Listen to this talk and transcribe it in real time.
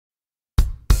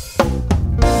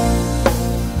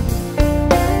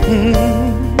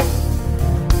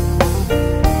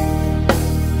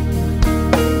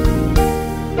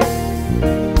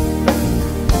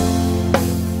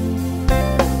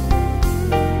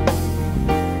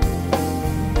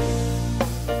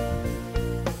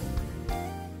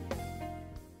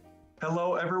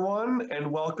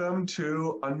welcome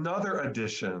to another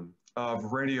edition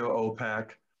of Radio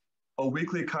OPAC, a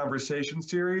weekly conversation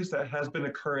series that has been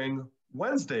occurring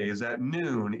Wednesdays at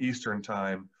noon Eastern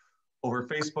Time over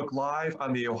Facebook Live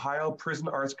on the Ohio Prison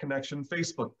Arts Connection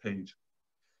Facebook page.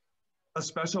 A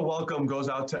special welcome goes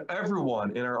out to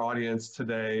everyone in our audience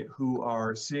today who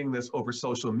are seeing this over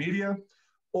social media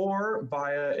or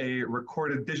via a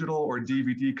recorded digital or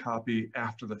DVD copy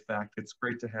after the fact. It's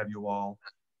great to have you all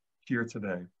here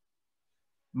today.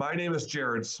 My name is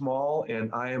Jared Small, and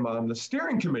I am on the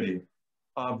steering committee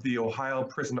of the Ohio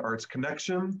Prison Arts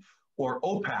Connection, or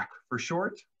OPAC for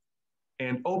short.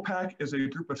 And OPAC is a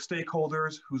group of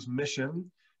stakeholders whose mission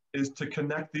is to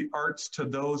connect the arts to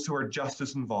those who are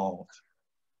justice involved.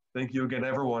 Thank you again,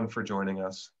 everyone, for joining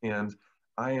us. And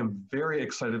I am very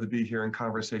excited to be here in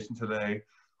conversation today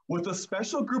with a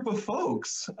special group of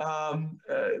folks. I've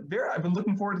been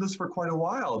looking forward to this for quite a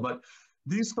while, but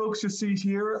these folks you see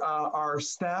here are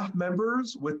staff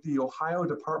members with the Ohio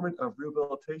Department of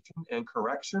Rehabilitation and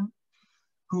Correction,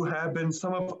 who have been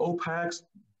some of OPAC's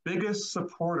biggest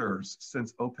supporters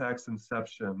since OPAC's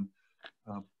inception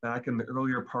back in the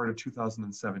earlier part of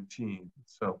 2017.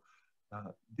 So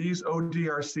these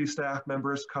ODRC staff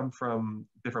members come from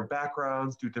different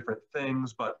backgrounds, do different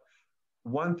things, but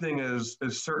one thing is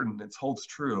certain, it holds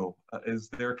true, is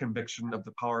their conviction of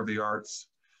the power of the arts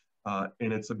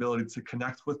and its ability to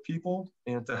connect with people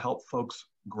and to help folks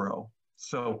grow.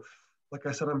 So, like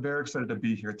I said, I'm very excited to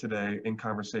be here today in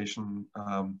conversation.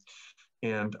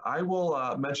 And I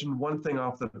will mention one thing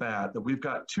off the bat, that we've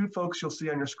got two folks you'll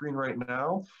see on your screen right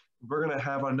now. We're gonna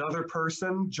have another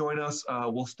person join us.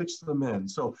 We'll stitch them in.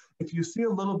 So if you see a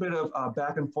little bit of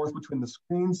back and forth between the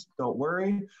screens, don't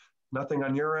worry, nothing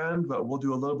on your end, but we'll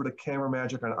do a little bit of camera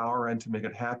magic on our end to make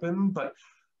it happen. But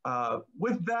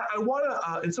with that, I wanna,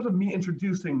 instead of me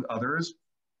introducing others,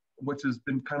 which has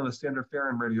been kind of the standard fare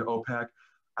in Radio OPAC,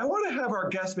 I wanna have our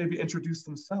guests maybe introduce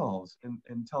themselves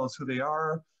and tell us who they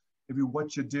are, maybe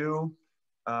what you do,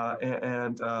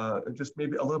 and just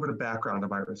maybe a little bit of background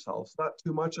about yourselves. Not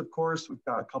too much, of course. We've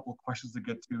got a couple of questions to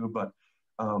get to, but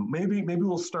maybe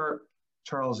we'll start.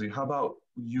 Charlsie, how about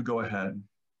you go ahead?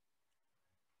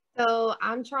 So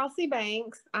I'm Charlsie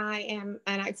Banks. I am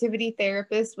an activity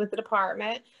therapist with the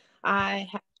department. I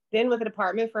have been with the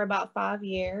department for about 5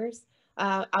 years.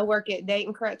 I work at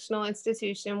Dayton Correctional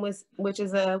Institution, which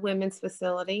is a women's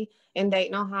facility in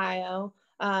Dayton, Ohio.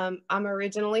 I'm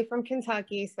originally from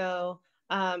Kentucky, so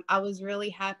I was really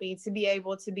happy to be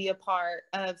able to be a part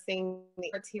of seeing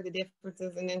the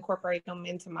differences and incorporating them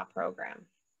into my program.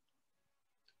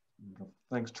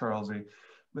 Thanks, Charlsie.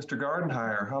 Mr.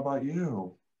 Gardenhire, how about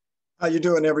you? How you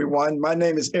doing, everyone? My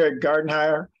name is Eric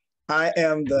Gardenhire. I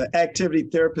am the Activity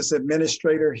Therapist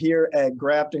Administrator here at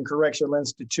Grafton Correctional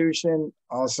Institution,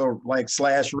 also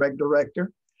 /Rec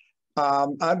Director.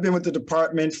 I've been with the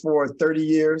department for 30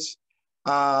 years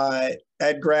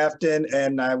at Grafton,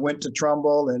 and I went to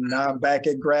Trumbull, and now I'm back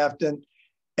at Grafton.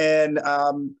 And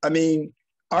I mean,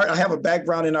 art, I have a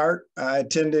background in art. I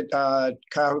attended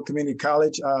Cuyahoga Community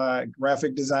College,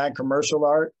 graphic design, commercial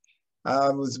art. I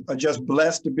was just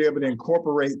blessed to be able to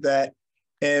incorporate that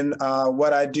in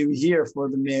what I do here for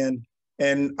the men.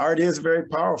 And art is very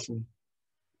powerful.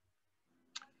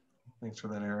 Thanks for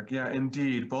that, Eric. Yeah,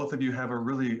 indeed. Both of you have a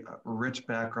really rich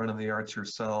background in the arts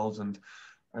yourselves, and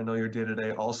I know your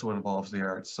day-to-day also involves the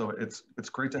arts. So it's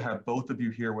great to have both of you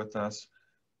here with us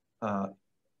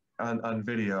on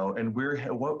video. And we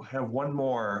have one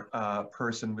more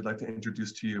person we'd like to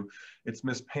introduce to you. It's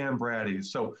Miss Pam Braddy.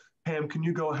 So Pam, can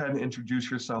you go ahead and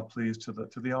introduce yourself, please, to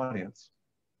the audience?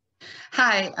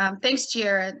 Hi, thanks,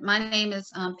 Jared. My name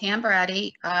is Pam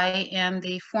Braddy. I am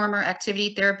the former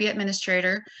activity therapy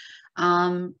administrator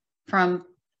from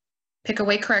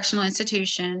Pickaway Correctional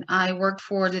Institution. I worked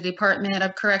for the Department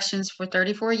of Corrections for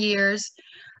 34 years.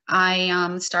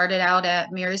 I started out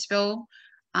at Marysville.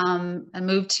 I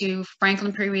moved to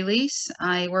Franklin pre-release.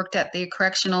 I worked at the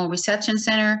Correctional Reception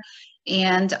Center,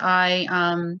 and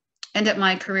I ended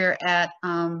my career at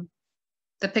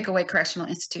the Pickaway Correctional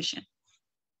Institution.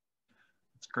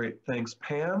 That's great. Thanks,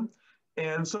 Pam.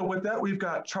 And so with that, we've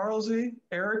got Charlsie,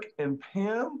 Eric, and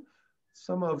Pam.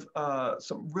 Some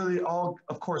really all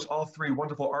three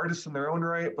wonderful artists in their own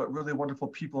right, but really wonderful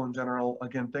people in general.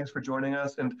 Again, thanks for joining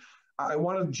us. And I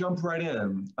want to jump right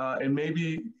in. And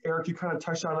maybe, Eric, you kind of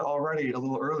touched on it already a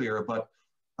little earlier, but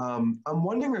I'm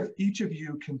wondering if each of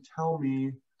you can tell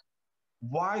me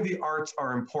why the arts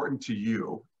are important to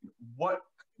you. What,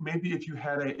 maybe if you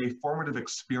had a formative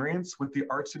experience with the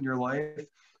arts in your life,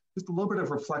 just a little bit of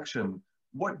reflection.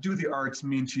 What do the arts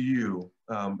mean to you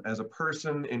as a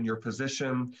person in your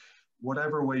position?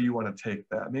 whatever way you want to take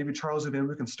that. Maybe Charlsie, maybe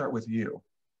we can start with you.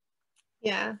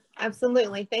 Yeah,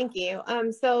 absolutely. Thank you.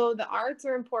 So the arts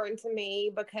are important to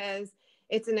me because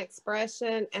it's an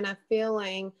expression and a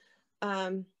feeling,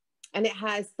 and it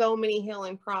has so many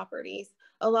healing properties.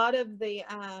 A lot of the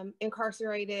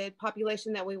incarcerated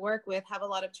population that we work with have a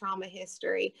lot of trauma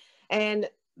history. And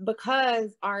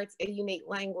because art's a unique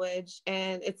language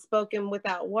and it's spoken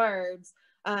without words,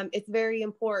 it's very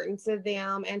important to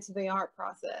them and to the art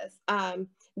process.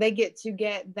 They get to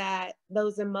get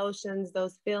those emotions,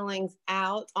 those feelings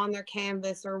out on their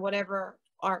canvas or whatever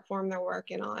art form they're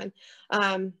working on.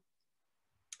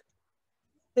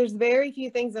 There's very few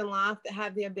things in life that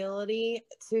have the ability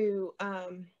to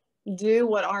do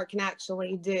what art can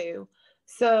actually do.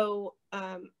 So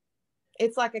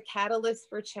it's like a catalyst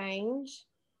for change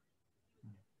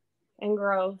and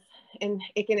growth, and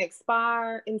it can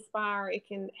inspire, it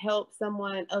can help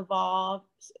someone evolve,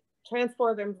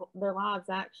 transform their lives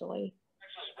actually.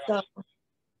 So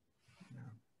yeah,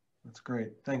 that's great.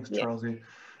 Thanks, yeah. Charlsie.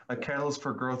 A catalyst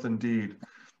for growth indeed.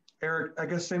 Eric, I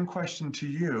guess same question to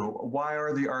you. Why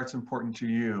are the arts important to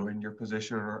you in your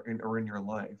position or in your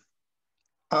life?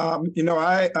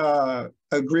 I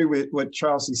agree with what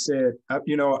Charlsie said.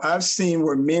 I've seen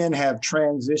where men have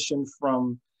transitioned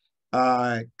from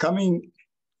coming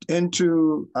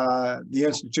into the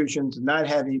institutions, not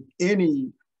having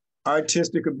any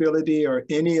artistic ability or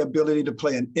any ability to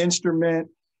play an instrument,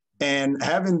 and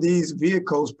having these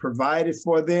vehicles provided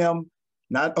for them.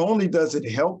 Not only does it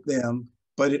help them,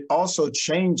 but it also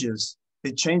changes.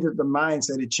 It changes the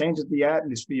mindset. It changes the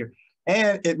atmosphere,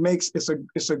 and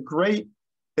it's a great.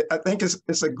 I think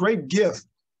it's a great gift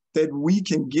that we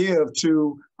can give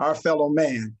to our fellow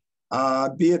man.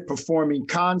 Be it performing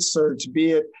concerts,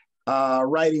 be it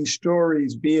writing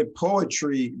stories, be it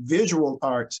poetry, visual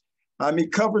arts.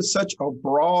 It covers such a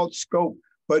broad scope,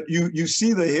 but you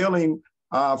see the healing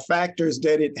factors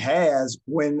that it has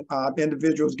when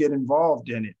individuals get involved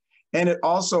in it. And it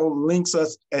also links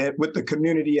us with the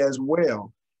community as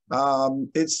well.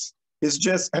 It's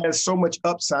just has so much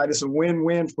upside. It's a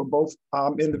win-win for both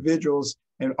individuals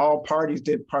and all parties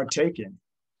that partake in.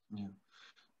 Yeah.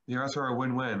 The arts are a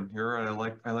win-win. You're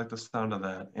right. I like the sound of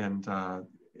that. And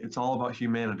it's all about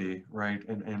humanity, right?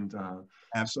 And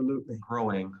absolutely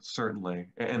growing, certainly.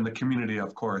 And the community,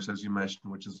 of course, as you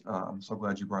mentioned, which is, I'm so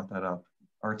glad you brought that up.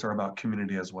 Arts are about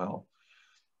community as well.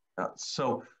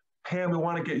 So Pam, we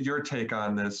want to get your take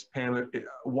on this. Pam,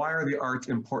 why are the arts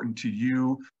important to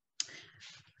you?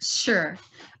 Sure.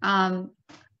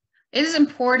 It is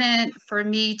important for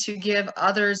me to give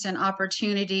others an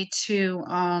opportunity to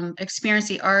experience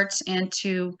the arts and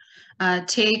to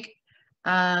take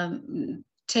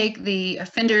the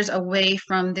offenders away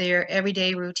from their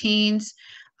everyday routines.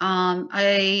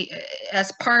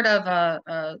 As part of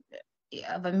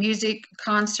a music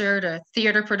concert, a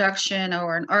theater production,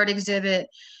 or an art exhibit,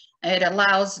 it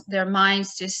allows their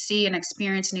minds to see and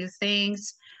experience new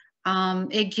things.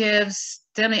 It gives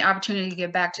them the opportunity to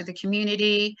give back to the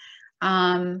community.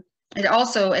 It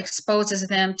also exposes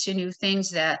them to new things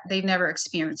that they've never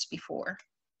experienced before.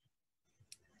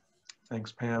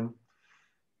 Thanks, Pam.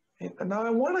 And now I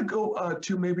want to go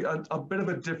to maybe a bit of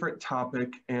a different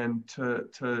topic and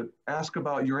to ask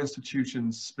about your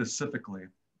institution specifically.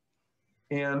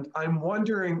 And I'm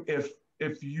wondering if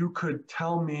you could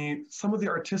tell me some of the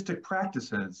artistic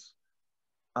practices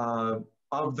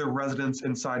of the residents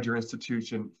inside your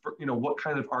institution. What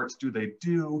kind of arts do they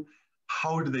do?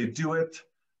 How do they do it?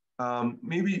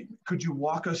 Maybe could you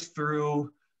walk us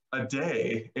through a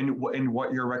day in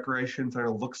what your recreation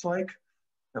center looks like?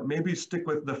 Maybe stick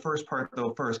with the first part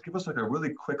though first. Give us like a really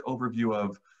quick overview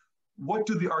of what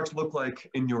do the arts look like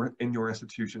in your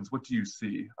institutions? What do you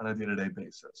see on a day-to-day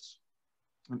basis?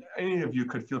 And any of you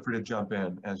could feel free to jump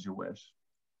in as you wish.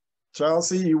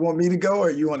 Charlsie, you want me to go or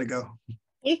you want to go?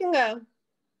 You can go.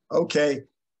 Okay.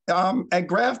 At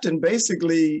Grafton,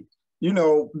 basically,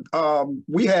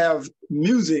 we have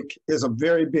music is a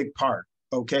very big part.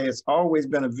 Okay. It's always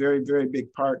been a very, very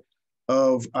big part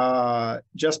of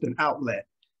just an outlet.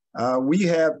 We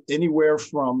have anywhere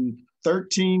from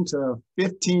 13 to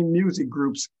 15 music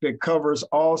groups that covers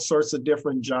all sorts of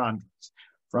different genres,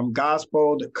 from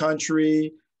gospel to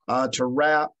country to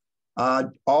rap,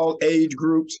 all age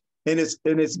groups. And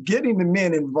it's getting the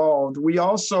men involved. We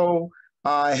also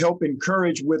help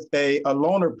encourage with a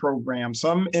loaner program.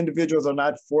 Some individuals are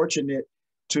not fortunate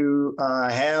to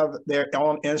have their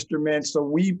own instruments, so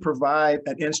we provide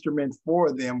an instrument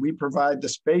for them. We provide the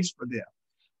space for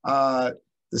them.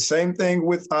 The same thing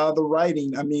with the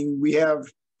writing. I mean, we have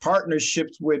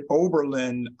partnerships with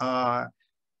Oberlin,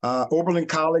 Oberlin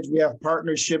College, we have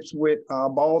partnerships with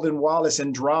Baldwin Wallace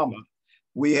in drama.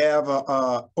 We have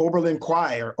Oberlin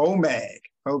Choir, OMAG,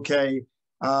 okay?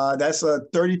 That's a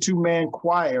 32-man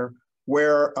choir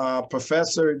where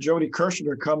Professor Jody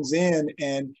Kirshner comes in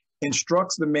and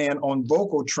instructs the man on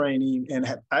vocal training and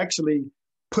have actually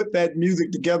put that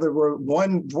music together where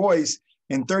one voice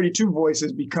and 32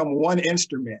 voices become one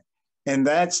instrument. And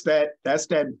that's that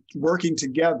working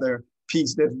together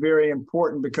piece that's very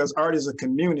important because art is a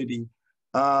community.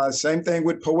 Same thing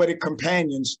with Poetic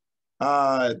Companions.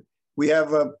 We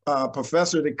have a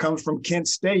professor that comes from Kent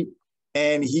State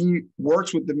and he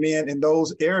works with the men in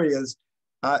those areas.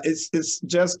 It's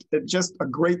just a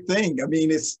great thing. I mean,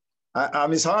 it's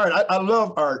hard. I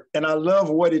love art and I love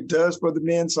what it does for the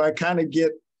men. So I kind of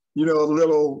get, a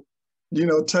little,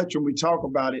 touch when we talk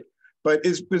about it, but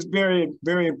it's very,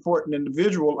 very important in the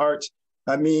visual arts.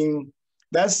 I mean,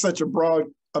 that's such a broad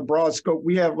scope.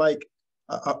 We have like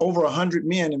over 100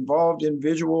 men involved in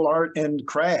visual art and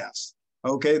crafts.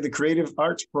 Okay, the creative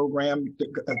arts program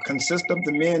consists of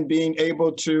the men being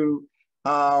able to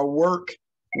work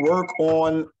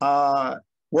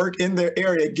in their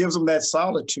area. It gives them that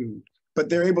solitude, but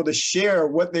they're able to share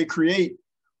what they create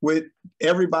with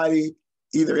everybody,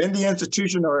 either in the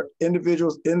institution or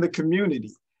individuals in the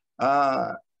community.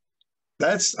 I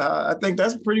think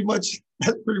that's pretty much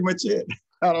it.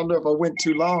 I don't know if I went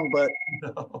too long, but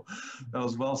no, that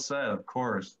was well said. Of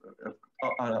course,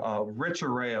 a rich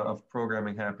array of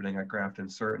programming happening at Grafton.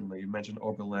 Certainly, you mentioned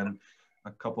Oberlin,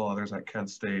 a couple others at Kent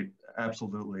State.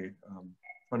 Absolutely,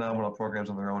 phenomenal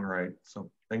programs in their own right. So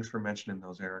thanks for mentioning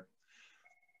those, Eric.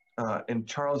 And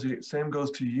Charlsie, same goes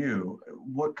to you.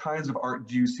 What kinds of art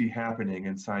do you see happening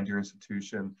inside your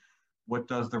institution? What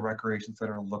does the Recreation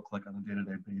Center look like on a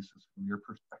day-to-day basis from your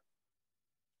perspective?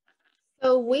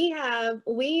 So we have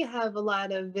a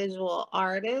lot of visual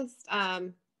artists, a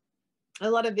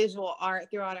lot of visual art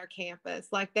throughout our campus.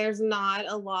 Like there's not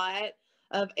a lot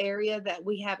of area that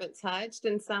we haven't touched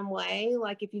in some way.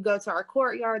 Like if you go to our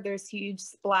courtyard, there's huge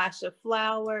splash of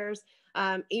flowers,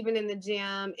 even in the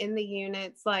gym, in the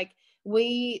units. Like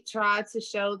we try to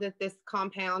show that this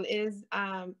compound is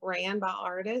ran by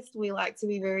artists. We like to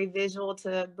be very visual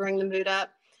to bring the mood up.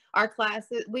 Our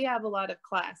classes, we have a lot of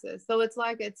classes. So it's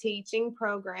like a teaching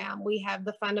program. We have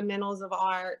the fundamentals of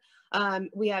art.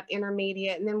 We have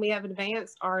intermediate, and then we have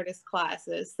advanced artist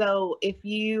classes. So if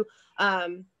you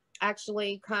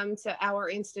actually come to our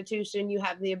institution, you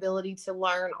have the ability to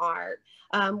learn art.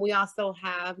 We also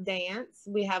have dance.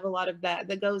 We have a lot of that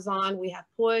goes on. We have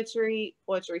poetry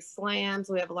slams.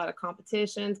 We have a lot of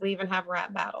competitions. We even have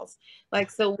rap battles.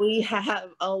 So we have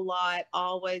a lot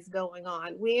always going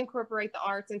on. We incorporate the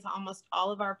arts into almost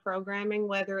all of our programming,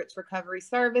 whether it's recovery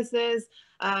services,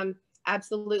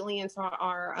 absolutely into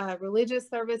our religious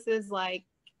services. Like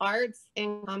arts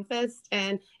encompassed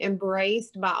and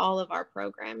embraced by all of our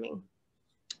programming.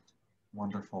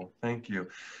 Wonderful, thank you.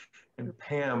 And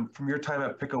Pam, from your time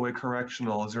at Pickaway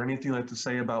Correctional, is there anything you'd like to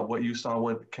say about what you saw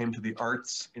when it came to the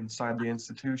arts inside the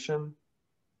institution?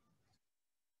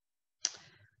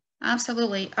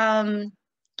 Absolutely.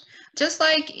 Just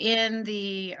like in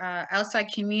the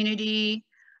outside community,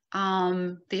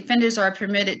 the offenders are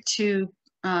permitted to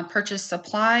purchase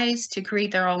supplies to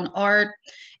create their own art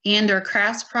and their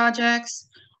crafts projects.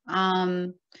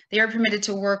 They are permitted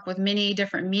to work with many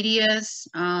different medias,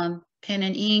 pen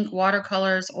and ink,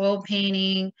 watercolors, oil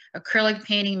painting, acrylic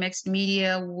painting, mixed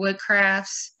media, wood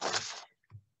crafts,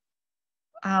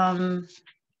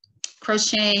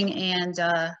 crocheting, and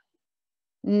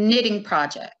knitting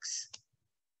projects.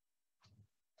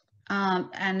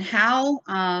 And how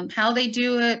they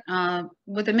do it,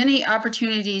 with the many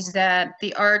opportunities that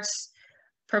the arts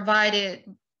provided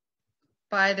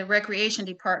by the recreation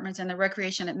departments and the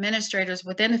recreation administrators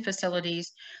within the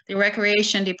facilities. The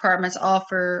recreation departments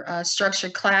offer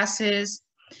structured classes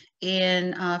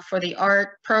for the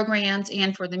art programs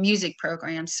and for the music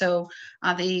programs. So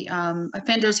the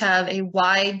offenders have a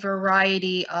wide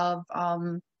variety of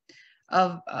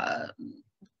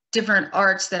different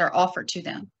arts that are offered to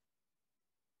them.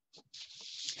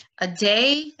 A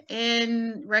day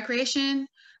in recreation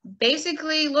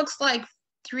basically looks like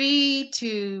 300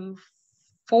 to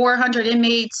 400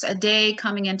 inmates a day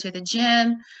coming into the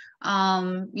gym,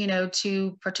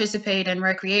 to participate in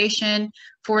recreation.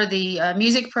 For the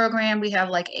music program, we have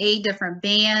like 8 different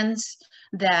bands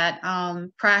that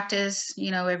practice,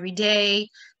 every day.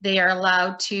 They are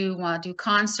allowed to do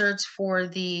concerts for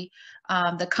the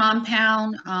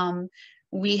compound.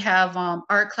 We have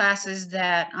art classes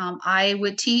that I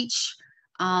would teach,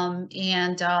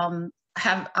 and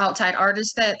have outside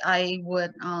artists that I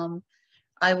would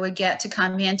I would get to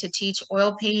come in to teach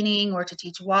oil painting or to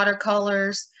teach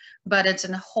watercolors, but it's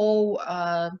a whole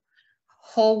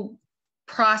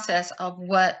process of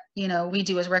what, you know, we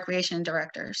do as recreation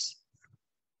directors.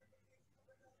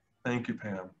 Thank you,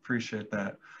 Pam. Appreciate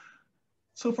that.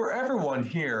 So for everyone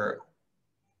here,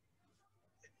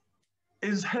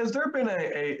 has there been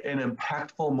an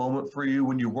impactful moment for you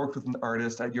when you worked with an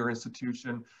artist at your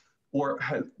institution? Or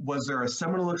was there a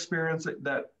seminal experience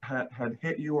that had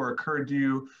hit you or occurred to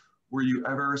you? Were you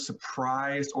ever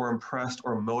surprised or impressed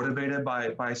or motivated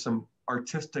by some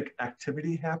artistic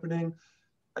activity happening?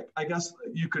 I guess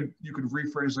you could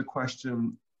rephrase the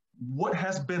question, what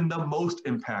has been the most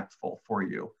impactful for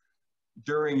you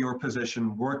during your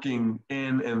position working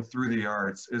in and through the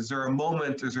arts? Is there a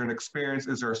moment, is there an experience,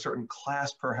 is there a certain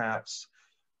class perhaps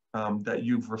that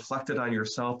you've reflected on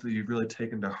yourself that you've really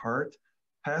taken to heart?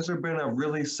 Has there been a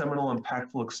really seminal,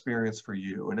 impactful experience for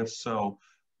you? And if so,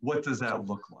 what does that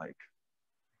look like?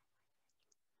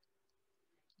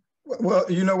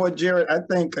 Well, you know what, Jared, I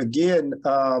think, again,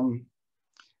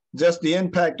 just the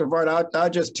impact of art. I'll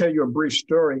just tell you a brief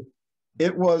story.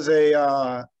 It was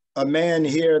a man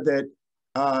here that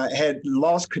had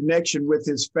lost connection with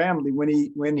his family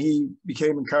when he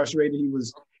became incarcerated.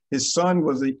 His son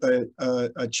was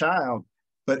a child,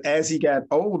 but as he got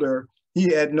older, he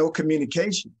had no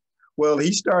communication. Well,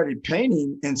 he started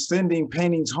painting and sending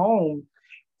paintings home,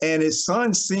 and his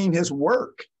son seen his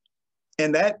work,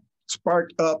 and that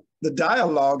sparked up the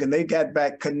dialogue, and they got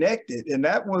back connected, and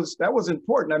that was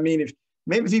important. I mean, if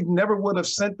he never would have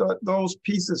sent those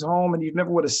pieces home, and you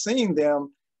never would have seen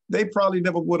them, they probably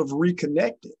never would have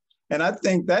reconnected. And I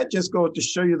think that just goes to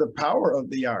show you the power of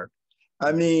the art.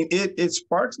 I mean, it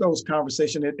sparks those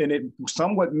conversations, and it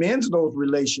somewhat mends those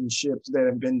relationships that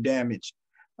have been damaged.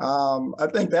 I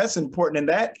think that's important,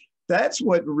 and that's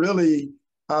what really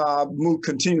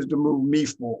continues to move me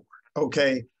forward.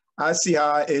 Okay, I see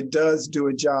how it does do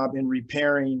a job in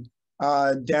repairing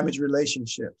damaged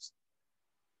relationships.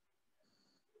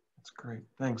 That's great.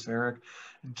 Thanks, Eric.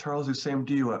 And Charles, the same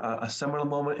to you. A seminal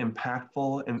moment,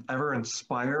 impactful, and ever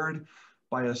inspired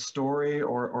by a story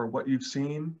or what you've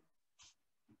seen?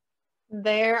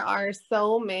 There are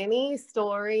so many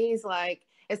stories, like,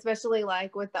 especially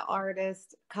like with the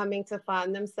artist coming to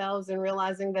find themselves and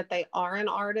realizing that they are an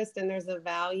artist and there's a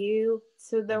value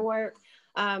to their work.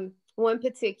 One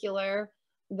particular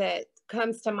that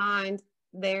comes to mind,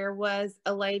 there was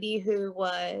a lady who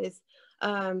was,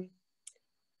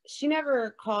 she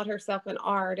never called herself an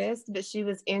artist, but she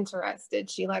was interested.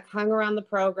 She like hung around the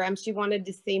program. She wanted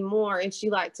to see more, and she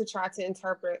liked to try to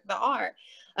interpret the art.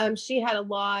 She had a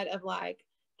lot of like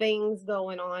things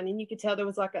going on, and you could tell there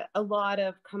was like a lot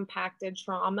of compacted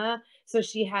trauma. So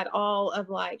she had all of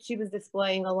like, she was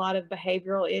displaying a lot of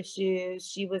behavioral issues.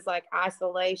 She was like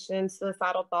isolation,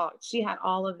 suicidal thoughts. She had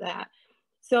all of that.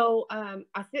 So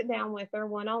I sit down with her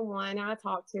one-on-one, and I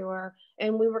talk to her,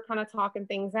 and we were kind of talking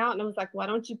things out, and I was like, why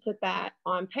don't you put that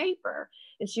on paper?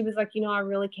 And she was like, you know, I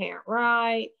really can't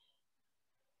write.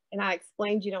 And I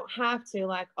explained, you don't have to,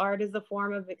 like, art is a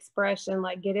form of expression,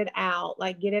 like get it out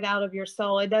of your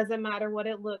soul. It doesn't matter what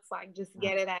it looks like, just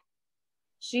get it out.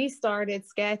 She started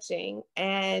sketching,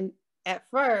 and at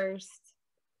first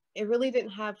it really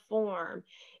didn't have form,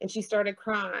 and she started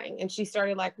crying, and she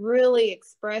started like really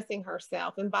expressing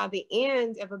herself. And by the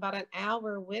end of about an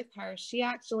hour with her, she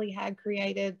actually had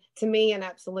created, to me, an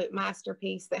absolute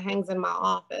masterpiece that hangs in my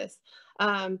office.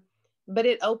 But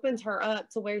it opened her up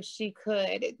to where she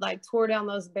could, it like tore down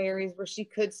those barriers where she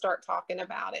could start talking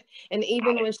about it. And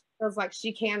even when she feels like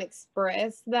she can't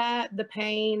express that, the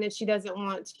pain, and she doesn't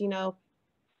want to, you know,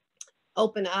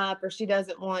 open up, or she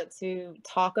doesn't want to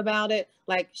talk about it,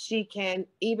 like she can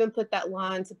even put that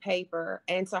line to paper,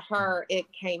 and to her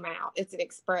it came out. It's an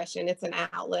expression, it's an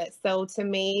outlet. So to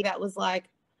me, that was like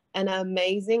an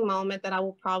amazing moment that I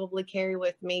will probably carry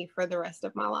with me for the rest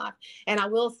of my life. And I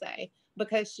will say,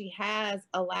 because she has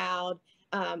allowed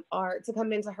art to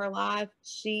come into her life,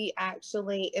 she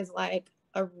actually is like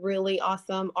a really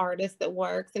awesome artist that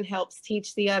works and helps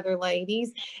teach the other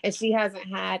ladies. And she hasn't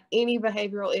had any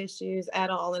behavioral issues at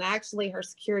all. And actually her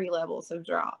security levels have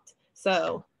dropped.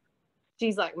 So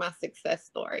she's like my success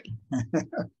story.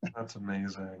 That's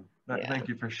amazing. Yeah. Thank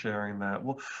you for sharing that.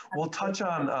 We'll touch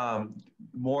on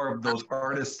more of those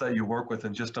artists that you work with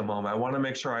in just a moment. I want to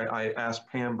make sure I ask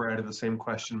Pam Braddy the same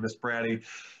question. Miss Braddy,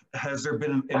 has there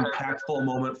been an impactful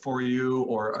moment for you,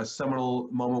 or a seminal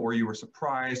moment where you were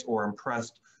surprised or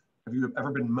impressed? Have you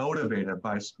ever been motivated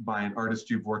by an artist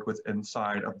you've worked with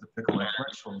inside of the Pickaway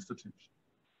Correctional Institution?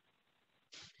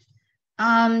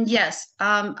 Yes,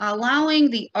 allowing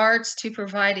the arts to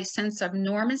provide a sense of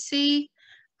normacy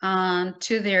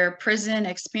to their prison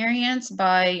experience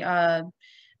by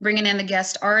bringing in the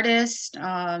guest artist,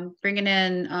 bringing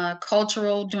in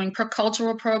doing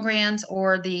cultural programs,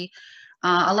 or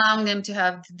allowing them to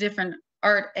have different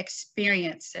art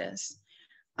experiences.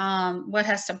 What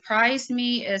has surprised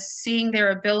me is seeing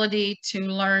their ability to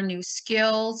learn new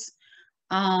skills,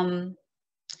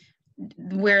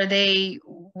 where they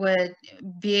would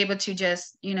be able to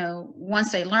just,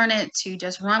 once they learn it, to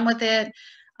just run with it.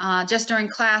 Just during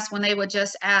class, when they would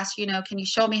just ask, can you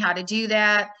show me how to do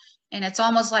that? And it's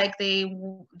almost like they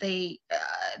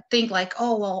think like,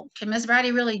 oh, well, can Ms.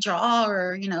 Braddy really draw?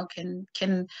 Or,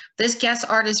 can this guest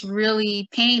artist really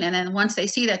paint? And then once they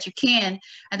see that you can,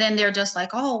 and then they're just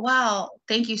like, oh, wow,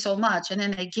 thank you so much. And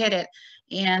then they get it.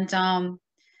 And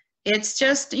it's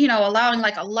just, allowing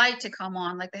like a light to come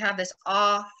on, like they have this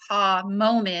aha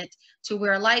moment to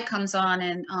where a light comes on,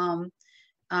 and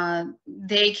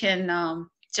they can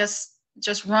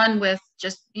just run with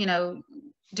just,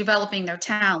 developing their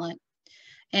talent.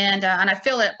 And I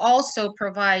feel it also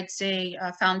provides a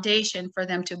foundation for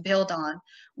them to build on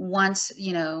once,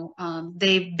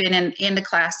 they've been in the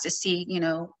class to see,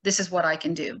 this is what I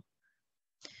can do.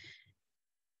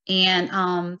 And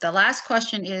the last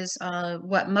question is,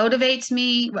 what motivates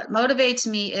me? What motivates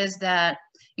me is that,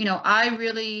 I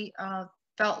really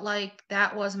felt like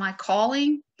that was my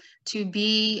calling, to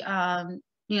be,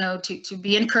 to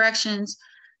be in corrections,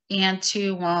 and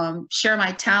to share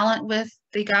my talent with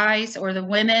the guys or the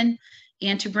women,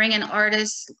 and to bring in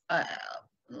artists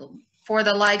for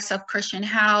the likes of Christian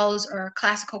House or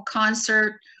classical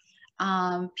concert,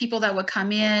 people that would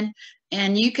come in,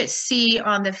 and you could see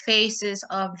on the faces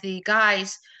of the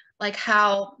guys, like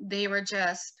how they were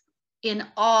just in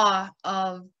awe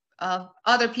of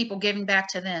other people giving back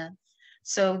to them.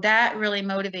 So that really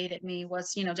motivated me,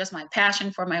 was, just my passion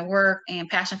for my work and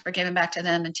passion for giving back to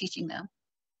them and teaching them.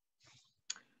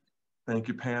 Thank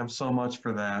you, Pam, so much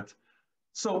for that.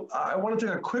 So I want to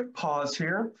take a quick pause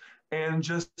here and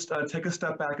just take a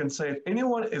step back and say, if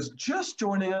anyone is just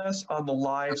joining us on the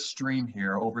live stream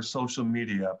here over social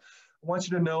media, I want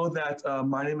you to know that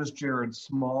my name is Jared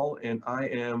Small, and I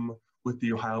am with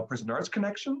the Ohio Prison Arts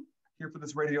Connection here for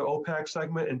this Radio OPAC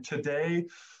segment. And today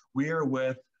we are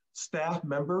with staff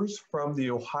members from the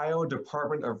Ohio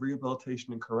Department of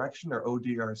Rehabilitation and Correction, or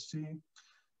ODRC.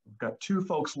 We've got two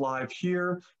folks live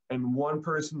here, and one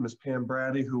person, Ms. Pam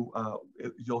Braddy, who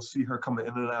you'll see her coming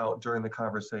in and out during the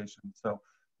conversation. So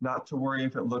not to worry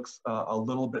if it looks a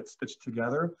little bit stitched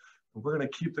together. We're going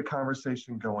to keep the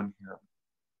conversation going here.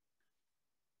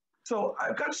 So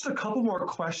I've got just a couple more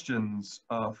questions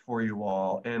for you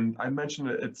all. And I mentioned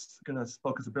it's going to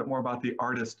focus a bit more about the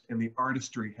artist and the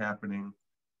artistry happening.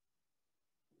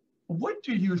 What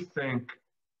do you think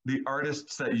the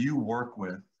artists that you work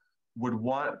with would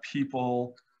want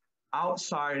people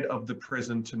outside of the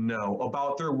prison to know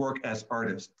about their work as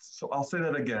artists? So I'll say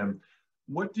that again.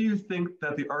 What do you think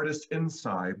that the artists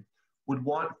inside would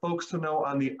want folks to know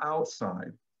on the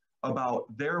outside about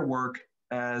their work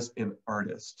as an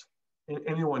artist? And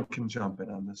anyone can jump in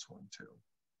on this one too.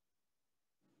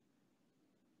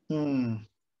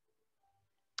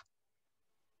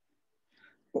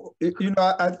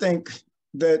 I think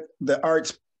that the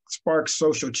arts sparks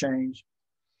social change.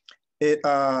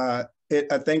 I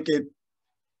think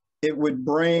it would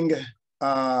bring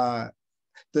to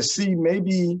see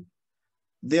maybe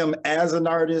them as an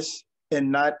artist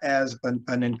and not as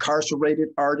an incarcerated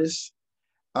artist.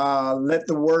 Let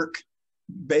the work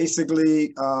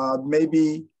basically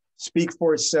maybe speak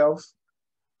for itself.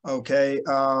 Okay.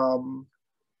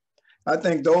 I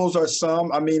think those are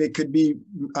some. I mean, it could be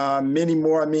many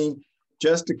more. I mean,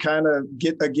 just to kind of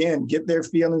get their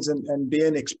feelings and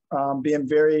being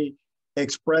very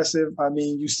expressive. I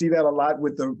mean, you see that a lot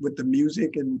with the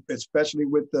music, and especially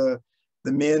with the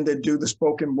men that do the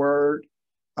spoken word.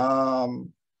 I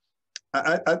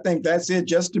think that's it,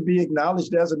 just to be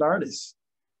acknowledged as an artist.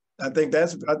 I think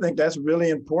that's really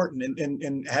important,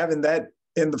 in having that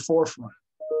in the forefront.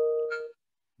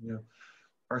 Yeah.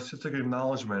 Artistic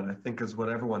acknowledgement, I think, is what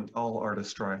all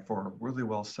artists strive for. Really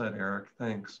well said, Eric.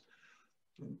 Thanks.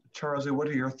 Charlsie, what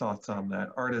are your thoughts on that?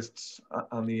 Artists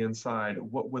on the inside,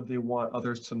 what would they want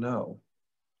others to know?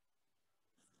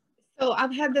 So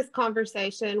I've had this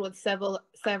conversation with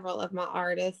several of my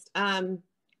artists,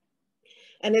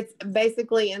 and it's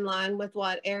basically in line with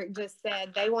what Eric just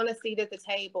said. They want a seat at the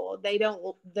table. They don't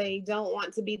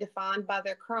want to be defined by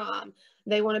their crime.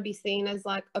 They want to be seen as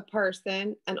like a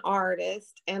person, an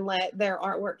artist, and let their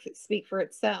artwork speak for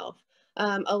itself.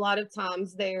 A lot of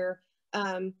times they're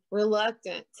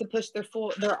reluctant to push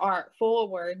their art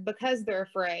forward because they're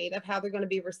afraid of how they're going to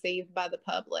be received by the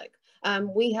public.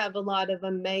 We have a lot of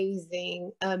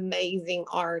amazing, amazing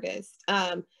artists.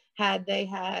 Had they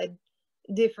had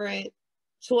different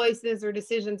choices or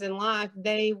decisions in life,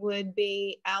 they would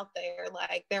be out there.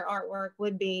 Like, their artwork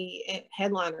would be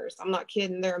headliners. I'm not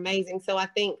kidding. They're amazing. So I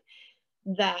think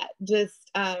that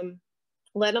just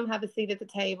let them have a seat at the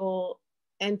table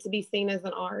and to be seen as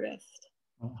an artist.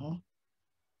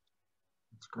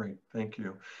 That's great. Thank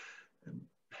you. And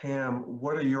Pam,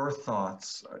 what are your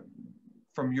thoughts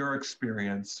from your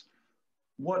experience?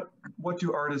 What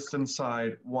do artists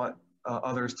inside want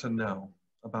others to know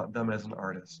about them as an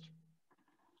artist?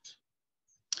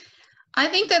 I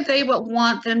think that they would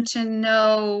want them to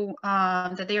know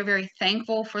that they are very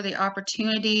thankful for the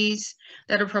opportunities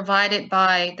that are provided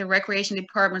by the recreation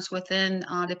departments within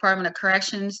Department of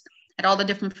Corrections at all the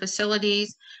different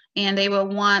facilities. And they will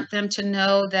want them to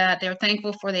know that they're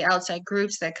thankful for the outside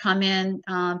groups that come in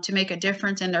to make a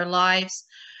difference in their lives.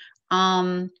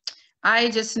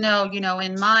 I just know,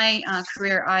 in my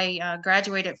career, I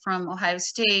graduated from Ohio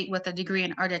State with a degree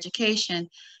in art education.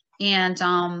 And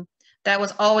that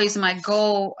was always my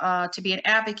goal, to be an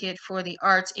advocate for the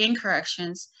arts in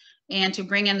corrections and to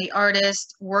bring in the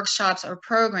artists, workshops, or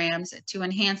programs to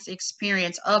enhance the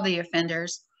experience of the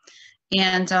offenders.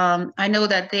 And I know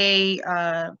that they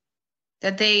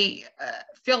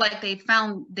feel like they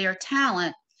found their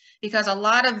talent, because a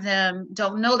lot of them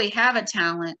don't know they have a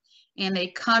talent, and they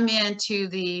come into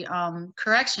the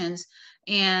corrections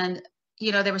and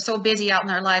they were so busy out in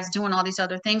their lives doing all these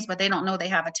other things, but they don't know they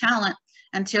have a talent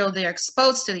until they're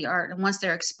exposed to the art. And once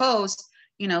they're exposed,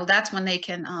 that's when they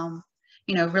can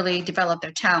really develop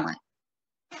their talent.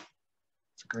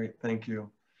 That's great. Thank you.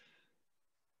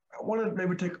 I want to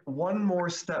maybe take one more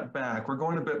step back. We're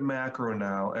going a bit macro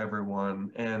now,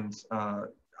 everyone. And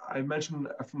I mentioned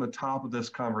from the top of this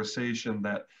conversation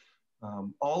that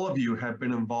all of you have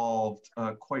been involved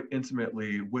quite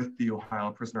intimately with the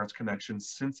Ohio Prison Arts Connection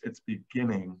since its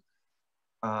beginning.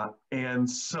 And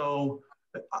so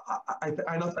I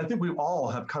think we all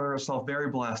have counted ourselves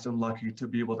very blessed and lucky to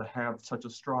be able to have such a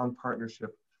strong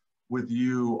partnership with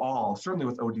you all, certainly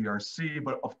with ODRC,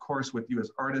 but of course with you as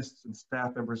artists and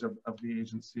staff members of the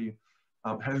agency.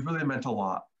 Has really meant a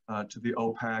lot to the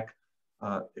OPAC.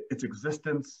 Its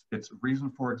existence, its reason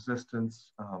for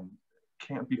existence,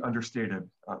 can't be understated,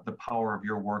 the power of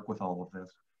your work with all of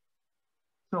this.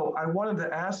 So I wanted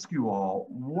to ask you all,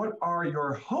 what are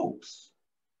your hopes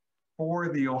for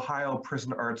the Ohio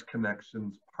Prison Arts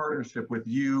Connection's partnership with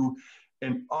you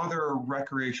and other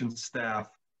recreation staff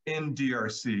in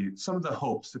DRC? Some of the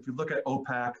hopes, if you look at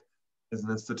OPAC as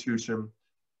an institution,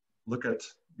 look at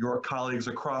your colleagues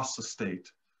across the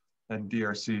state and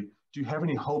DRC, do you have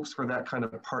any hopes for that kind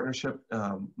of partnership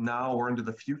now or into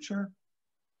the future?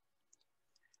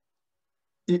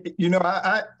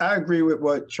 I agree with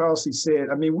what Charlsie said.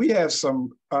 I mean, we have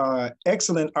some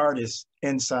excellent artists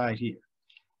inside here.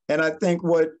 And I think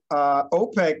what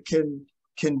OPAC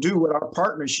can do with our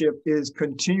partnership is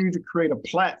continue to create a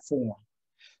platform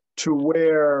to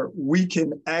where we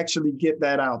can actually get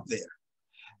that out there.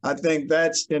 I think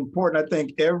that's important. I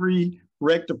think every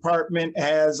rec department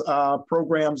has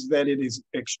programs that it is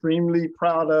extremely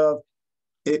proud of,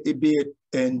 be it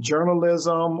in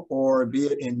journalism or be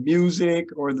it in music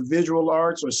or the visual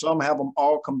arts, or some have them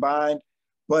all combined.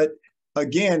 But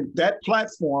again, that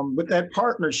platform with that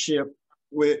partnership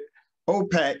with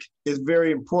OPAC is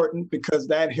very important, because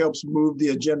that helps move the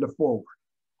agenda forward.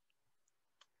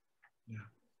 Yeah,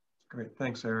 great.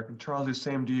 Thanks, Eric. And Charlsie,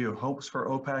 same to you. Hopes for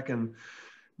OPAC and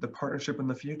the partnership in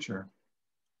the future?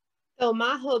 So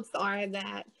my hopes are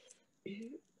that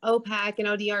OPAC and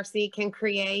ODRC can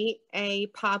create a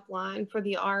pipeline for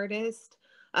the artist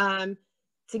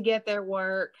to get their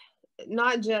work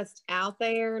not just out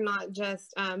there, not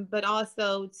just, but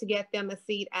also to get them a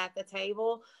seat at the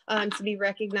table, to be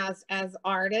recognized as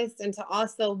artists, and to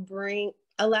also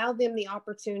allow them the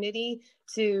opportunity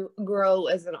to grow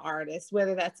as an artist,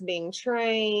 whether that's being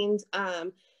trained,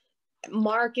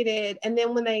 marketed, and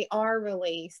then when they are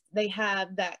released, they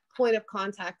have that point of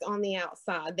contact on the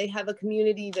outside. They have a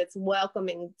community that's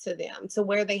welcoming to them, to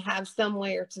where they have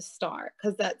somewhere to start,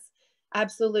 because that's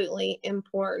absolutely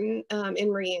important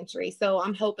in reentry. So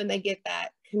I'm hoping they get that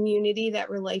community,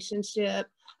 that relationship,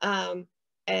 and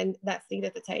that seat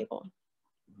at the table.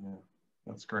 Yeah,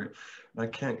 that's great. And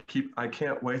I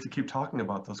can't wait to keep talking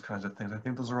about those kinds of things. I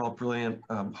think those are all brilliant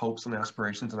hopes and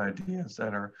aspirations and ideas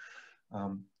that are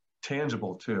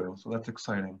tangible too. So that's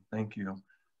exciting. Thank you.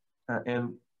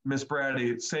 And Ms.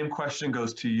 Braddy, same question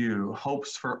goes to you.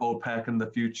 Hopes for OPAC in the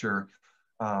future,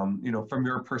 from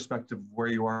your perspective, where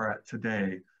you are at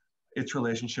today. its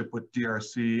relationship with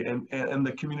DRC and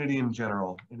the community in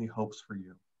general? Any hopes for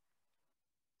you?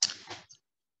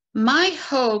 My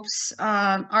hopes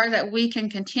are that we can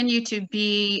continue to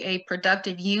be a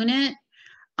productive unit,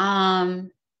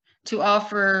 to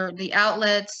offer the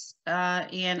outlets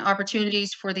and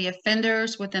opportunities for the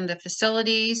offenders within the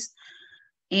facilities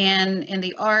and in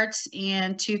the arts,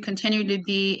 and to continue to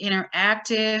be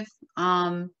interactive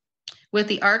with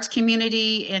the arts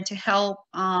community, and to help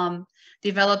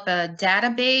develop a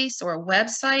database or a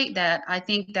website that I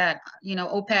think that, you know,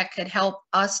 OPAC could help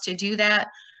us to do that,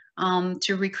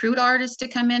 to recruit artists to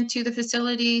come into the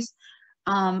facilities.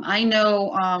 I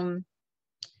know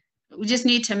we just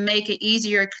need to make it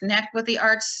easier to connect with the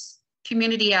arts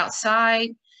community outside.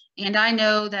 And I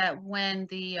know that when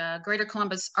the Greater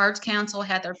Columbus Arts Council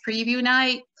had their preview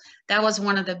night, that was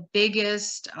one of the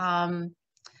biggest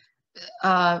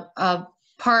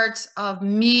parts of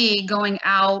me going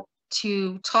out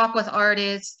to talk with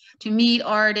artists, to meet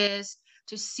artists,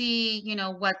 to see, you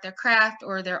know, what their craft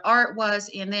or their art was,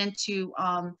 and then to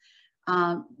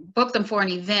book them for an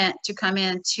event to come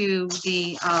into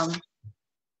the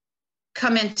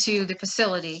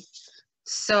facility.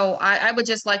 So I would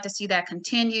just like to see that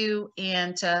continue,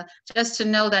 and just to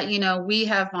know that, you know, we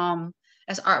have,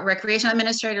 as art recreation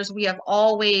administrators, we have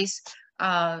always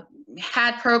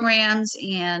had programs,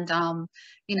 and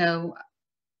you know,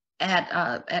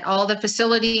 at all the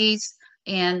facilities,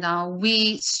 and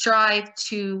we strive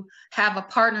to have a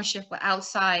partnership with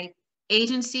outside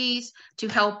agencies to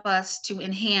help us to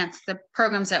enhance the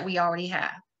programs that we already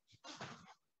have.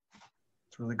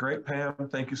 It's really great, Pam.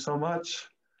 Thank you so much.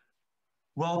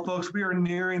 Well, folks, we are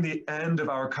nearing the end of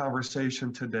our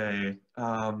conversation today.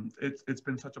 It's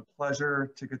been such a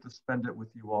pleasure to get to spend it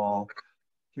with you all.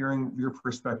 Hearing your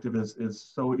perspective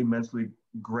is so immensely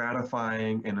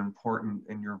gratifying and important,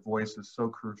 and your voice is so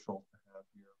crucial to have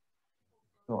here.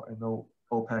 So I know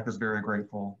OPAC is very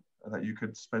grateful that you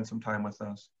could spend some time with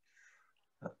us.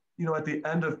 You know, at the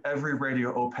end of every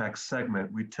Radio OPAC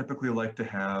segment, we typically like to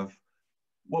have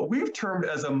what we've termed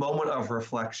as a moment of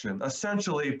reflection.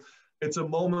 Essentially, it's a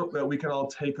moment that we can all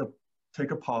take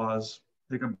a pause,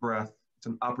 take a breath. It's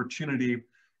an opportunity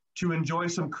to enjoy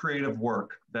some creative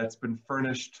work that's been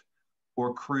furnished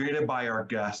or created by our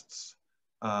guests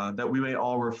that we may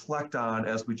all reflect on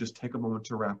as we just take a moment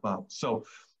to wrap up. So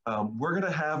we're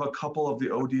gonna have a couple of the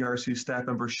ODRC staff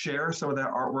members share some of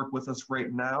that artwork with us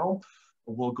right now.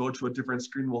 We'll go to a different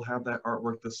screen, we'll have that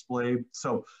artwork displayed.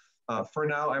 So for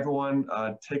now, everyone,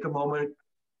 take a moment,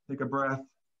 take a breath,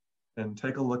 and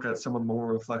take a look at some of the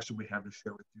moment of reflection we have to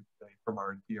share with you today from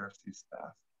our DRC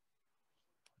staff.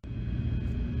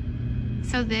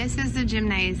 So this is the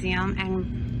gymnasium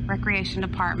and recreation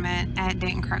department at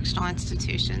Dayton Correctional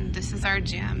Institution. This is our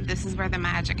gym. This is where the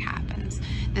magic happens.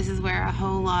 This is where a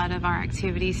whole lot of our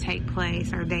activities take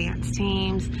place, our dance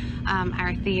teams,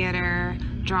 our theater,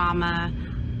 drama,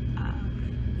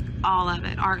 all of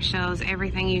it, art shows,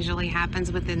 everything usually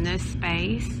happens within this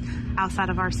space, outside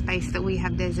of our space that we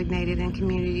have designated in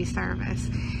community service.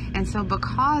 And so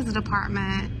because the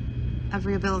Department of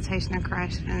Rehabilitation and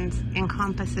Corrections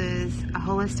encompasses a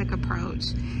holistic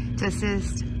approach to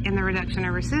assist in the reduction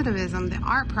of recidivism, the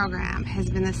art program has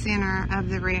been the center of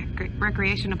the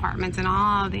recreation departments in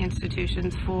all of the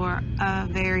institutions for a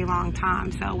very long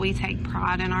time. So we take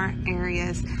pride in our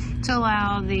areas to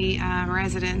allow the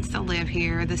residents to live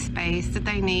here, the space that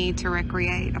they need to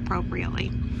recreate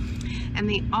appropriately. And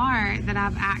the art that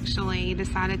I've actually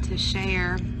decided to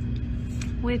share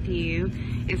with you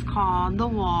is called The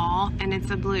Wall, and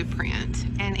it's a blueprint,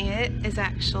 and it is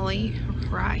actually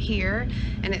right here,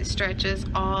 and it stretches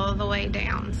all the way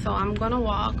down. So I'm going to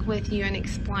walk with you and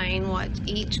explain what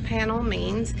each panel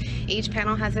means. Each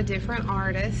panel has a different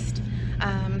artist,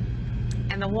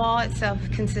 and the wall itself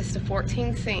consists of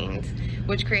 14 scenes,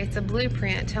 which creates a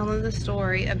blueprint telling the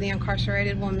story of the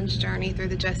incarcerated woman's journey through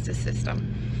the justice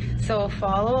system. So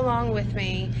follow along with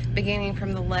me, beginning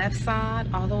from the left side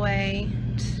all the way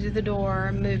to the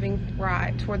door, moving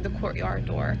right toward the courtyard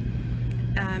door.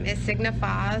 It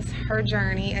signifies her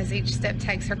journey as each step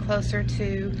takes her closer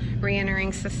to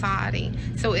re-entering society.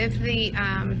 So if the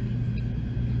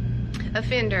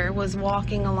offender was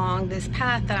walking along this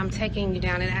path that I'm taking you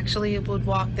down, it actually would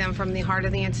walk them from the heart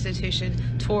of the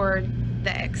institution toward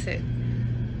the exit.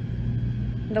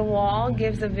 The wall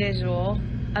gives a visual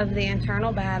of the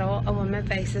internal battle a woman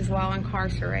faces while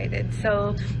incarcerated.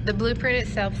 So the blueprint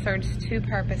itself serves two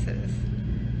purposes.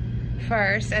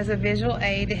 First, as a visual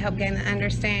aid to help gain an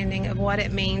understanding of what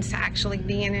it means to actually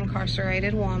be an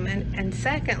incarcerated woman. And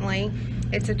secondly,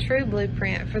 it's a true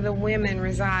blueprint for the women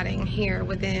residing here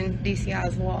within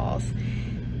DCI's walls.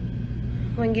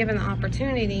 when given the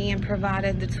opportunity and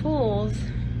provided the tools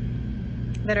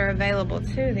that are available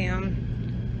to them,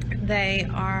 they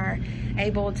are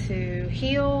able to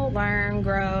heal, learn,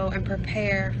 grow, and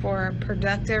prepare for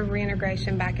productive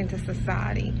reintegration back into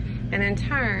society. And in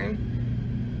turn,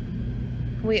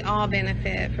 we all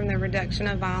benefit from the reduction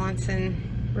of violence and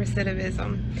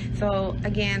recidivism. So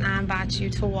again, I invite you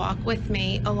to walk with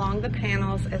me along the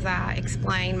panels as I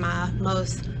explain my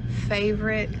most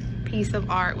favorite piece of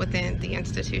art within the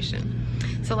institution.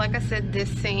 So like I said, this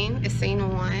scene is scene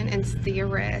 1, and it's the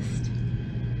arrest.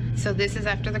 So this is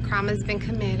after the crime has been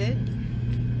committed.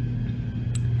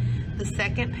 The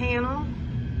second panel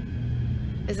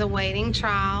is awaiting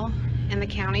trial in the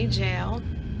county jail.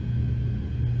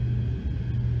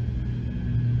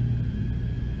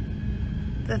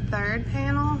 The third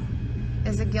panel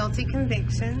is a guilty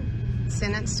conviction,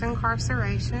 sentenced to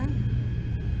incarceration.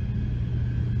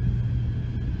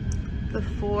 The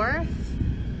fourth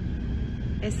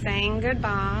is saying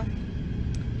goodbye,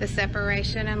 the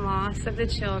separation and loss of the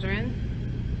children.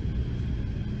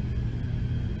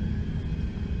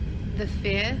 The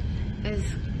fifth is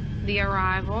the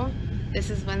arrival. This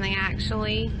is when they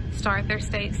actually start their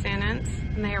state sentence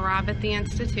and they arrive at the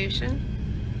institution.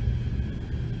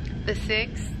 The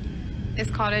sixth is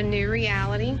called a new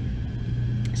reality.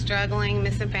 Struggling,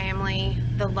 missing family,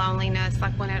 the loneliness,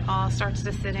 like when it all starts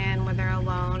to sit in when they're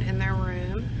alone in their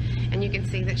room. And you can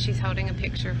see that she's holding a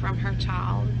picture from her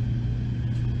child.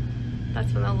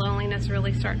 That's when the loneliness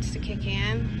really starts to kick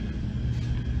in.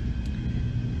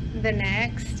 The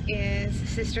next is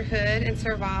sisterhood and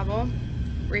survival,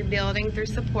 rebuilding through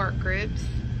support groups.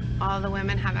 All the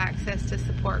women have access to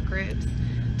support groups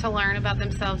to learn about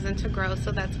themselves and to grow.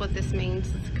 So that's what this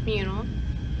means. It's communal.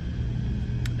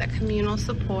 That communal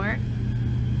support.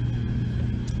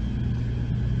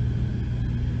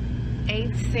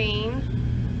 Eighth scene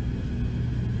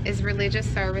is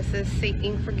religious services,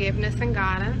 seeking forgiveness and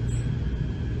guidance.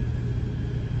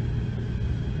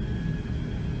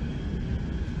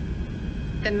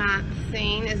 The ninth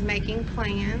scene is making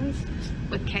plans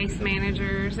with case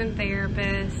managers and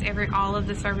therapists, all of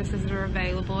the services that are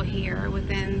available here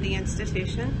within the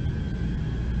institution.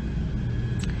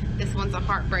 This one's a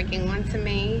heartbreaking one to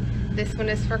me. This one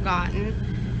is forgotten.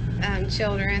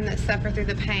 Children that suffer through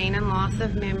the pain and loss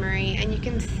of memory. And you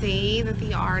can see that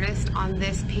the artist on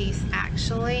this piece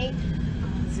actually,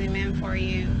 I'll zoom in for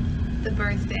you, the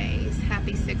birthdays,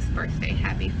 happy 6th birthday,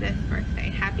 happy 5th birthday,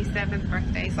 happy 7th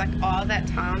birthday. It's like all that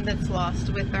time that's lost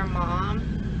with their mom.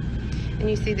 And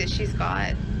you see that she's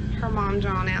got her mom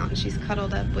drawn out and she's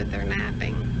cuddled up with her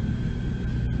napping.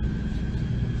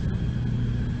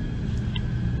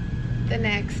 The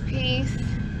next piece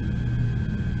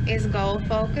is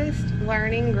goal-focused,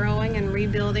 learning, growing, and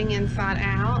rebuilding inside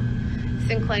out.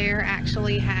 Sinclair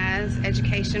actually has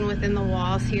education within the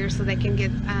walls here so they can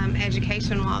get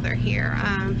education while they're here.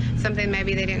 Something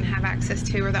maybe they didn't have access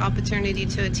to or the opportunity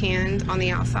to attend on the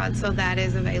outside, so that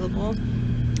is available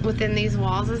within these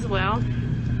walls as well.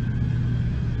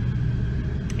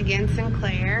 Again,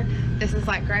 Sinclair. This is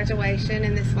like graduation,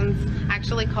 and this one's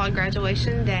actually called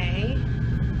Graduation Day.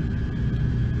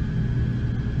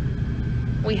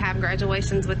 We have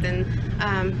graduations within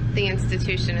the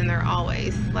institution, and they're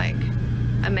always like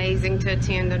amazing to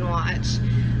attend and watch.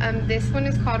 This one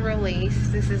is called Release.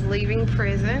 This is leaving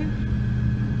prison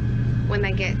when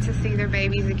they get to see their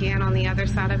babies again on the other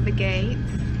side of the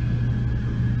gates.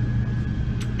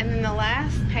 And then the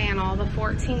last panel, the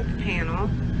 14th panel,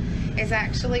 is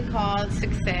actually called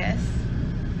Success.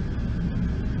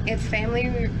 It's family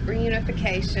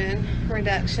reunification,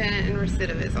 reduction, and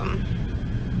recidivism.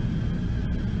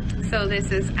 So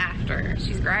this is after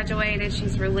she's graduated,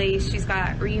 she's released, she's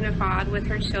got reunified with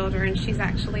her children, she's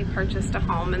actually purchased a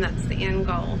home, and that's the end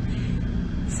goal.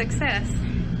 Success.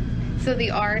 So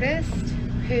the artists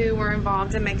who were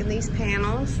involved in making these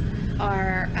panels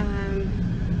are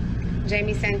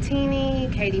Jamie Santini,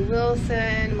 Katie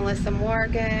Wilson, Melissa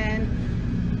Morgan,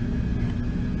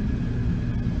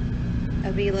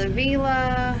 Avila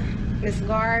Vila, Miss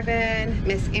Garvin,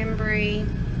 Miss Embry,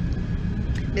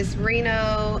 Miss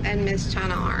Reno, and Miss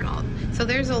China Arnold. So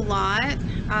there's a lot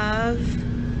of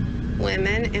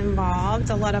women involved,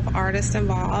 a lot of artists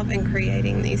involved in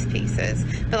creating these pieces.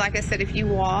 But like I said, if you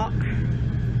walk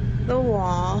the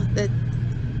wall that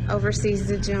oversees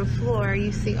the gym floor,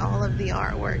 you see all of the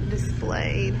artwork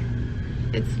displayed.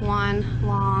 It's one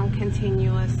long,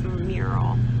 continuous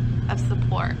mural of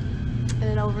support, and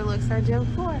it overlooks our gym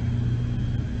floor.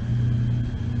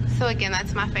 So again,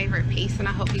 that's my favorite piece, and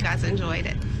I hope you guys enjoyed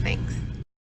it. Thanks.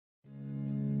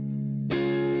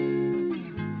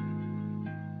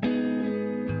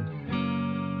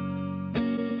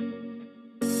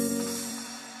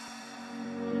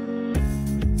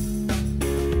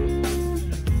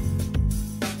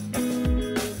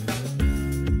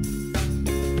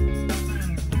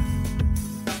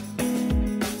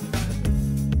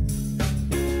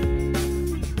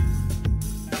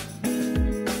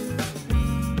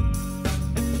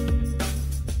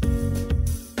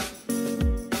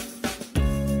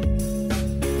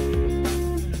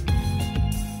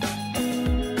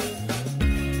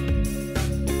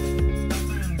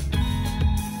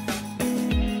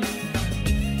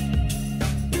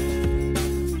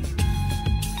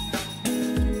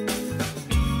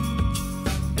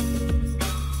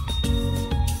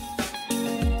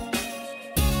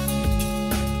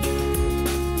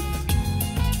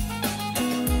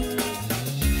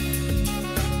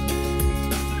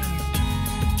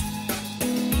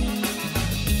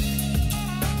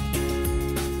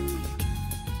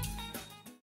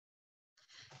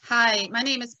 Hi, my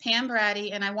name is Pam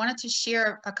Braddy, and I wanted to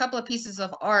share a couple of pieces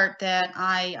of art that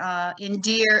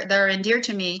that are endear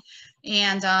to me.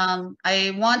 And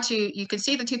I want to, you can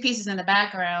see the two pieces in the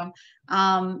background.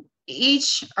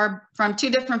 Each are from two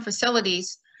different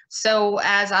facilities. So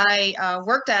as I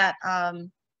worked at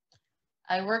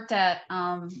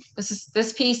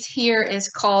this piece here is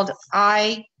called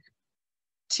I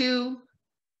Too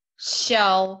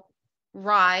Shall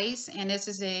Rise, and this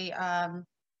is a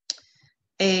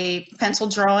pencil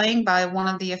drawing by one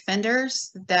of the offenders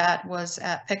that was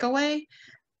at Pickaway.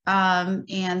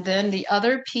 And then the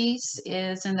other piece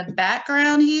is in the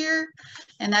background here,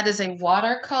 and that is a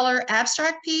watercolor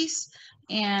abstract piece.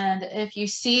 And if you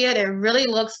see it, it really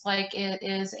looks like it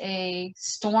is a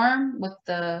storm with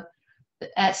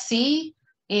at sea,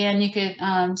 and you could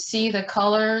see the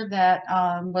color that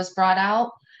was brought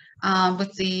out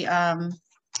with the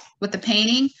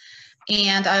painting.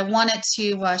 And I wanted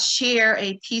to share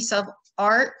a piece of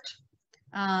art.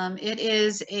 It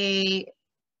is an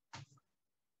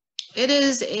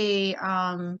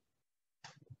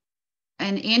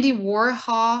Andy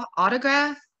Warhol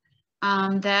autograph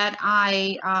that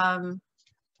I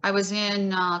was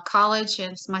in college,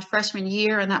 and it's my freshman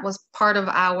year, and that was part of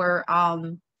our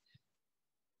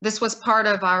this was part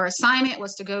of our assignment,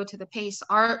 was to go to the Pace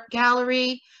Art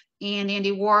Gallery, and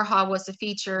Andy Warhol was the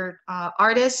featured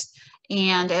artist.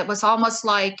 And it was almost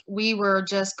like we were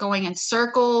just going in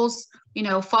circles, you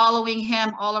know, following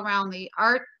him all around the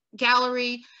art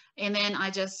gallery. And then I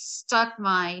just stuck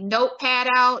my notepad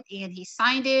out and he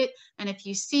signed it. And if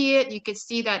you see it, you could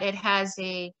see that it has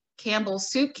a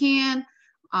Campbell's soup can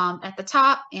at the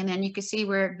top. And then you can see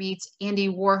where it reads Andy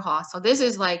Warhol. So this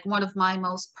is like one of my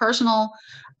most personal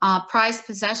prized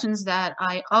possessions that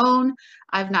I own.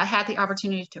 I've not had the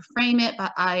opportunity to frame it,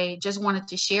 but I just wanted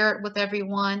to share it with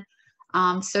everyone.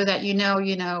 So that you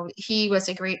know, he was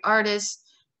a great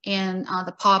artist in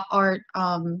the pop art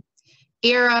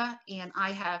era, and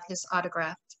I have his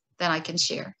autograph that I can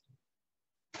share.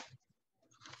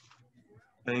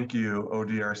 Thank you,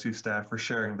 ODRC staff, for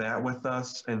sharing that with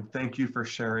us, and thank you for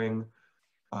sharing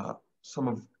some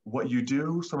of what you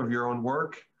do, some of your own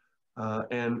work,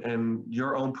 and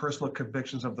your own personal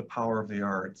convictions of the power of the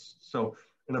arts. So,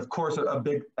 and of course, a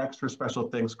big extra special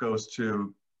thanks goes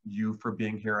to you for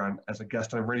being here as a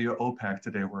guest on Radio OPAC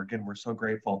today, where again, we're so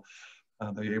grateful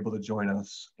that you're able to join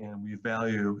us, and we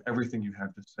value everything you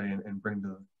have to say and bring to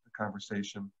the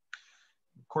conversation.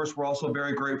 Of course, we're also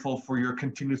very grateful for your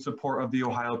continued support of the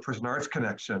Ohio Prison Arts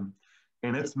Connection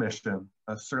and its mission.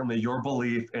 Certainly your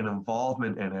belief and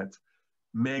involvement in it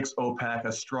makes OPAC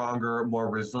a stronger, more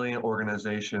resilient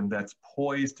organization that's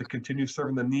poised to continue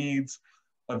serving the needs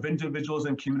of individuals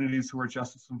and communities who are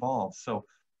justice involved. So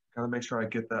gotta make sure I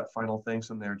get that final thanks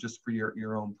in there just for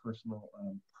your own personal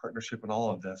partnership in all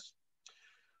of this.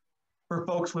 For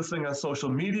folks listening on social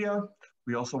media,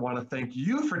 we also want to thank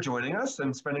you for joining us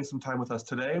and spending some time with us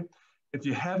today. If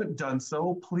you haven't done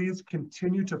so, please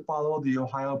continue to follow the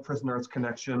Ohio Prison Arts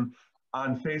Connection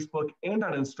on Facebook and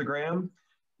on Instagram.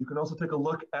 You can also take a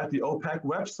look at the OPAC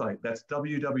website. That's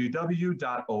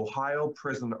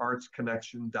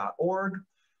www.ohioprisonartsconnection.org.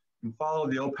 You can follow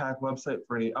the OPAC website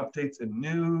for any updates and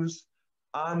news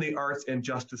on the arts and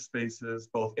justice spaces,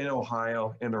 both in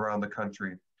Ohio and around the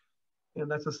country. And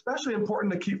that's especially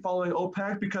important to keep following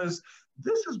OPAC because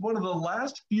this is one of the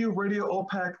last few Radio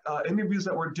OPAC interviews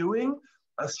that we're doing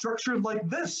structured like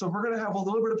this. So we're going to have a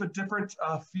little bit of a different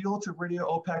feel to Radio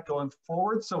OPAC going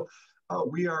forward. So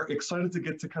we are excited to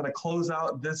get to kind of close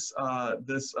out this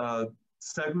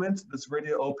segment, this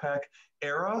Radio OPAC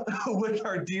era with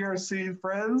our DRC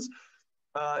friends.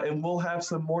 And we'll have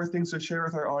some more things to share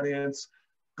with our audience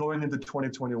going into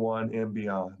 2021 and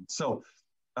beyond. So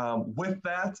with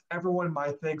that, everyone,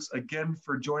 my thanks again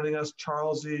for joining us.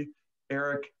 Charlsie,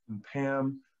 Eric, and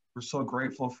Pam, we're so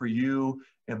grateful for you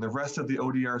and the rest of the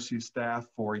ODRC staff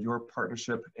for your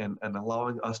partnership and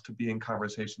allowing us to be in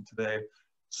conversation today.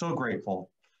 So grateful.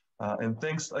 And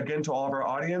thanks again to all of our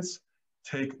audience.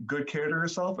 Take good care of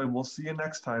yourself, and we'll see you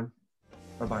next time.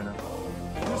 Bye-bye now.